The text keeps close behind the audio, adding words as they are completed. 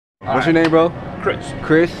What's your name, bro? Chris.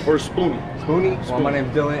 Chris? Or Spoonie. Spoonie? Well, my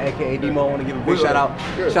name's Dylan, aka Demo. I want to give a big shout out.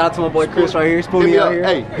 Shout out to my boy Chris right here. Spoonie out here.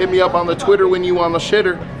 Hey, hit me up on the Twitter when you on the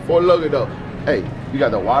shitter. For look it up. Hey, you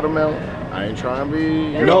got the watermelon. I ain't trying to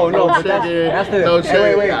be. No, but that's the. No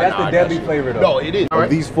hey, wait, that's the deadly flavor though. No, it is. Of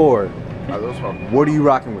these four, what are you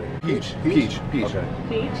rocking with? Peach. Okay.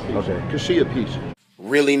 Peach? Okay. Cause she a peach.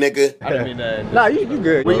 Really, nigga? I didn't mean that. Nah, you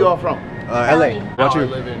good. Where you all from? LA. What I you?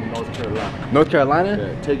 live in North Carolina. North Carolina?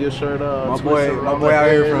 Yeah, take your shirt off. My boy out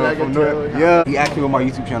here from North. Yeah. He asked me what my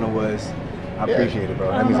YouTube channel was. I appreciate it, bro.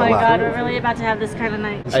 Oh That means a my lot. god, we're really about to have this kind of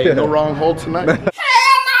night. Hey, no wrong hole tonight.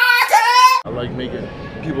 I like making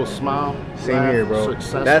people smile. Same here, bro.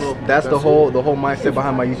 Successful. That's the whole mindset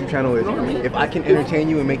behind my YouTube channel is if I can entertain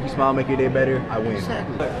you and make you smile, make your day better, I win.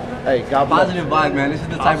 Exactly. Hey, God bless. Positive vibes, man. This is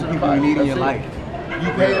the type of people you need in your life. You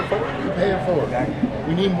pay it for it. You pay it for it. Exactly.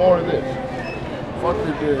 We need more of this. Fuck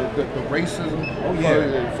the racism. Oh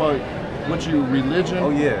yeah. Fuck what you religion. Oh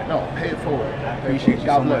yeah. No, pay it forward. I appreciate you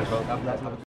God so bless. much, bro. God bless.